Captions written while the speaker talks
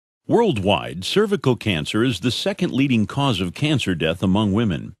Worldwide, cervical cancer is the second leading cause of cancer death among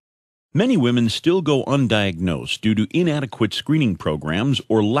women. Many women still go undiagnosed due to inadequate screening programs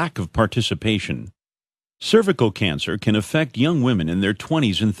or lack of participation. Cervical cancer can affect young women in their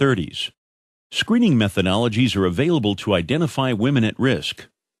 20s and 30s. Screening methodologies are available to identify women at risk.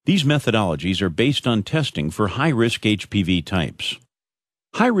 These methodologies are based on testing for high-risk HPV types.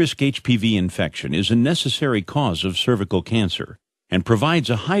 High-risk HPV infection is a necessary cause of cervical cancer and provides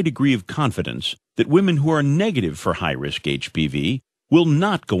a high degree of confidence that women who are negative for high-risk HPV will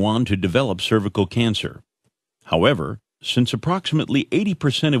not go on to develop cervical cancer. However, since approximately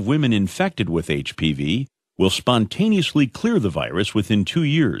 80% of women infected with HPV will spontaneously clear the virus within 2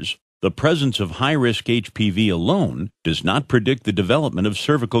 years, the presence of high-risk HPV alone does not predict the development of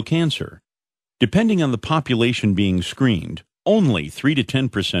cervical cancer. Depending on the population being screened, only 3 to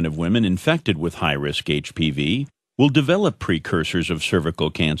 10% of women infected with high-risk HPV will develop precursors of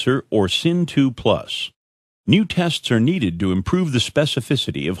cervical cancer or SIN2+. New tests are needed to improve the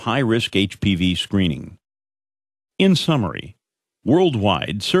specificity of high-risk HPV screening. In summary,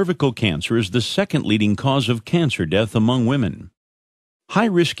 worldwide, cervical cancer is the second leading cause of cancer death among women.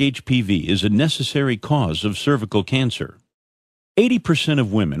 High-risk HPV is a necessary cause of cervical cancer. 80%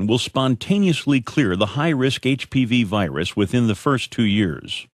 of women will spontaneously clear the high-risk HPV virus within the first 2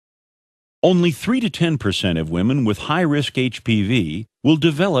 years. Only 3 to 10% of women with high-risk HPV will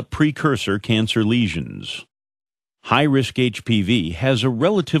develop precursor cancer lesions. High-risk HPV has a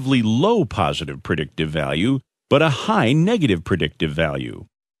relatively low positive predictive value, but a high negative predictive value.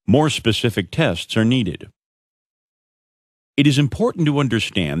 More specific tests are needed. It is important to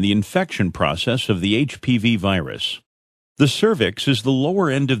understand the infection process of the HPV virus. The cervix is the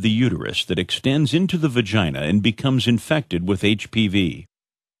lower end of the uterus that extends into the vagina and becomes infected with HPV.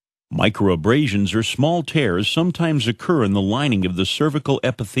 Microabrasions or small tears sometimes occur in the lining of the cervical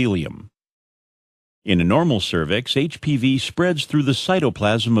epithelium. In a normal cervix, HPV spreads through the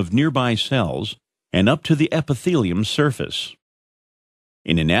cytoplasm of nearby cells and up to the epithelium surface.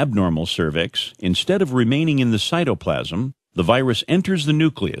 In an abnormal cervix, instead of remaining in the cytoplasm, the virus enters the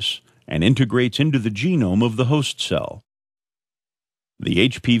nucleus and integrates into the genome of the host cell. The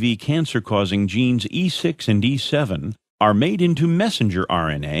HPV cancer-causing genes E6 and E7 are made into messenger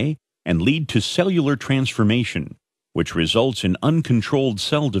RNA and lead to cellular transformation, which results in uncontrolled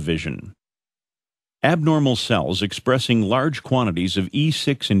cell division. Abnormal cells expressing large quantities of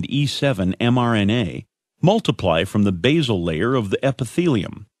E6 and E7 mRNA multiply from the basal layer of the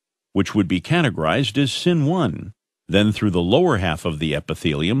epithelium, which would be categorized as SIN1, then through the lower half of the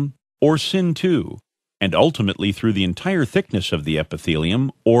epithelium, or SIN2, and ultimately through the entire thickness of the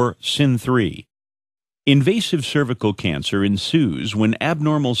epithelium, or SIN3. Invasive cervical cancer ensues when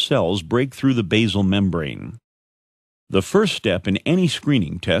abnormal cells break through the basal membrane. The first step in any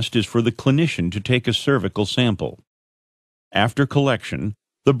screening test is for the clinician to take a cervical sample. After collection,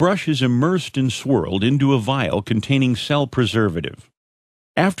 the brush is immersed and swirled into a vial containing cell preservative.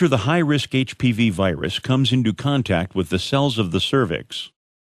 After the high-risk HPV virus comes into contact with the cells of the cervix,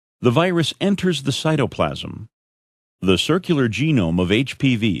 the virus enters the cytoplasm. The circular genome of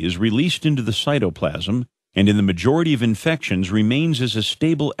HPV is released into the cytoplasm and in the majority of infections remains as a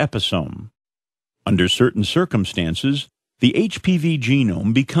stable episome. Under certain circumstances, the HPV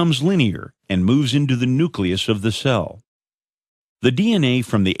genome becomes linear and moves into the nucleus of the cell. The DNA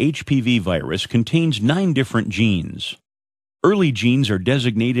from the HPV virus contains 9 different genes. Early genes are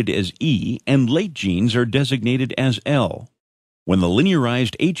designated as E and late genes are designated as L. When the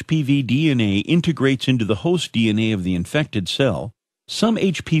linearized HPV DNA integrates into the host DNA of the infected cell, some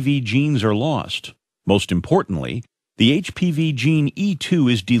HPV genes are lost. Most importantly, the HPV gene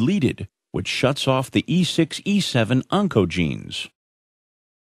E2 is deleted, which shuts off the E6-E7 oncogenes.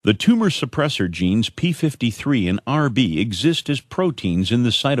 The tumor suppressor genes P53 and RB exist as proteins in the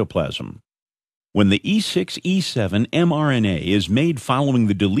cytoplasm. When the E6-E7 mRNA is made following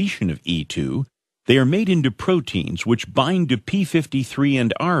the deletion of E2, they are made into proteins which bind to P53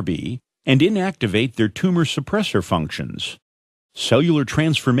 and RB and inactivate their tumor suppressor functions. Cellular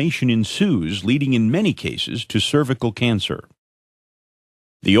transformation ensues, leading in many cases to cervical cancer.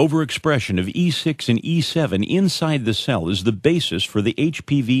 The overexpression of E6 and E7 inside the cell is the basis for the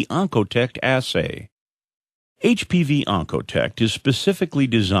HPV Oncotect assay. HPV Oncotect is specifically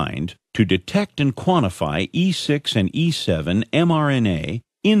designed to detect and quantify E6 and E7 mRNA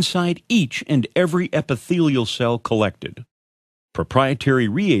inside each and every epithelial cell collected. Proprietary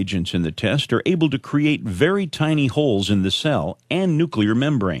reagents in the test are able to create very tiny holes in the cell and nuclear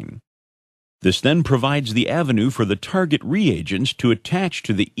membrane. This then provides the avenue for the target reagents to attach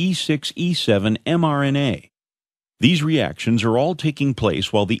to the E6-E7 mRNA. These reactions are all taking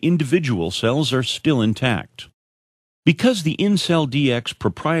place while the individual cells are still intact. Because the InCell-Dx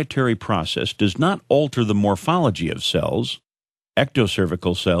proprietary process does not alter the morphology of cells,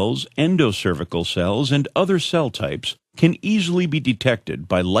 ectocervical cells, endocervical cells, and other cell types can easily be detected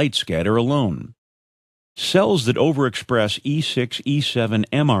by light scatter alone. Cells that overexpress E6/E7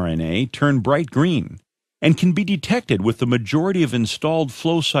 mRNA turn bright green and can be detected with the majority of installed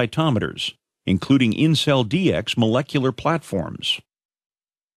flow cytometers, including InCell-Dx molecular platforms.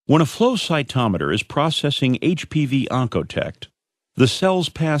 When a flow cytometer is processing HPV Oncotect, the cells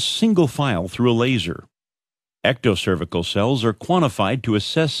pass single file through a laser. Ectocervical cells are quantified to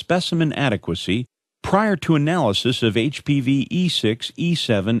assess specimen adequacy prior to analysis of HPV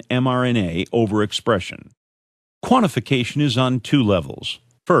E6/E7 mRNA overexpression. Quantification is on two levels.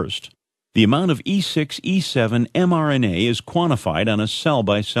 First, the amount of E6/E7 mRNA is quantified on a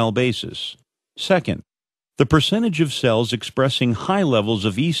cell-by-cell basis. Second, the percentage of cells expressing high levels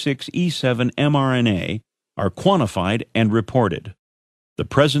of E6/E7 mRNA are quantified and reported. The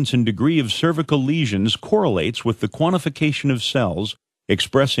presence and degree of cervical lesions correlates with the quantification of cells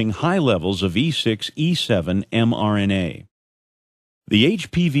expressing high levels of E6/E7 mRNA. The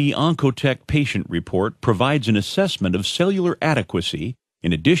HPV Oncotect patient report provides an assessment of cellular adequacy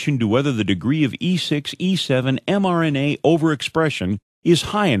in addition to whether the degree of E6/E7 mRNA overexpression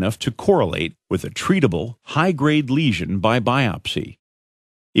is high enough to correlate with a treatable, high-grade lesion by biopsy.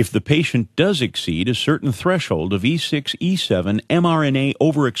 If the patient does exceed a certain threshold of E6/E7 mRNA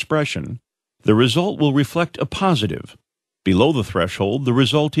overexpression, the result will reflect a positive. Below the threshold, the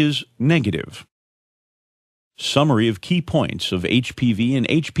result is negative. Summary of key points of HPV and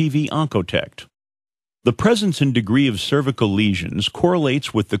HPV Oncotect. The presence and degree of cervical lesions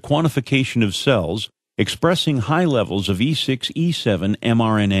correlates with the quantification of cells expressing high levels of E6/E7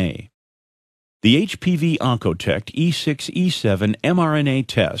 mRNA. The HPV Oncotect E6/E7 mRNA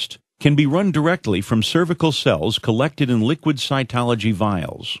test can be run directly from cervical cells collected in liquid cytology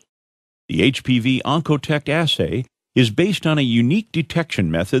vials. The HPV Oncotect assay is based on a unique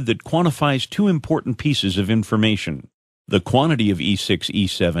detection method that quantifies two important pieces of information: the quantity of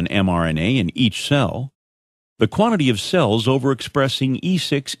E6/E7 mRNA in each cell, the quantity of cells overexpressing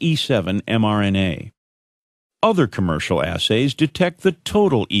E6/E7 mRNA. Other commercial assays detect the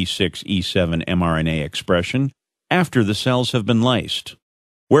total E6/E7 mRNA expression after the cells have been lysed,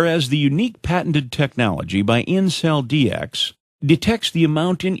 whereas the unique patented technology by InCell-Dx detects the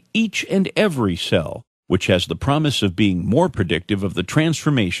amount in each and every cell, which has the promise of being more predictive of the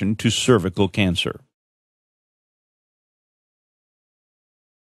transformation to cervical cancer.